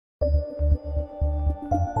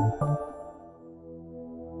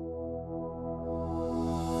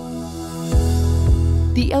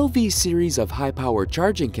The LV series of high-power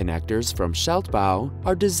charging connectors from Schaltbau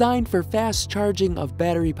are designed for fast charging of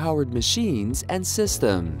battery-powered machines and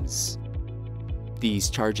systems.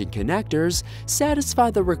 These charging connectors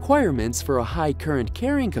satisfy the requirements for a high current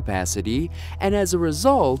carrying capacity and as a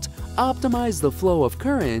result, optimize the flow of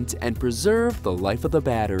current and preserve the life of the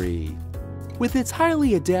battery. With its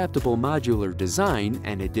highly adaptable modular design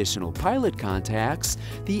and additional pilot contacts,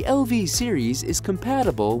 the LV series is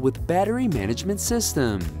compatible with battery management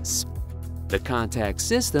systems. The contact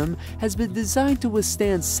system has been designed to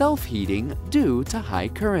withstand self-heating due to high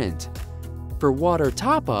current. For water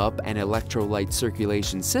top-up and electrolyte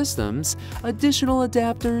circulation systems, additional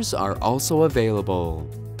adapters are also available.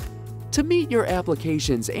 To meet your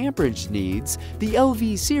application's amperage needs, the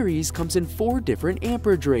LV series comes in 4 different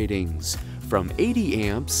amperage ratings, from 80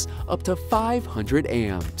 amps up to 500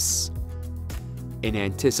 amps. In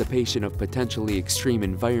anticipation of potentially extreme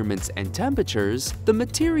environments and temperatures, the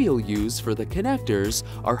material used for the connectors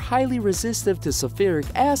are highly resistive to sulfuric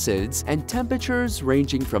acids and temperatures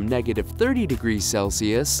ranging from -30 degrees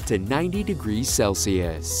Celsius to 90 degrees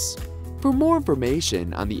Celsius. For more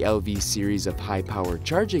information on the LV series of high-power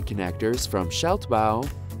charging connectors from Schaltbau,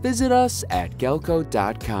 visit us at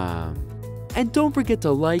gelco.com. And don't forget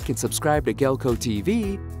to like and subscribe to Gelco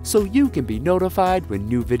TV so you can be notified when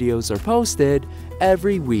new videos are posted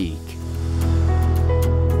every week.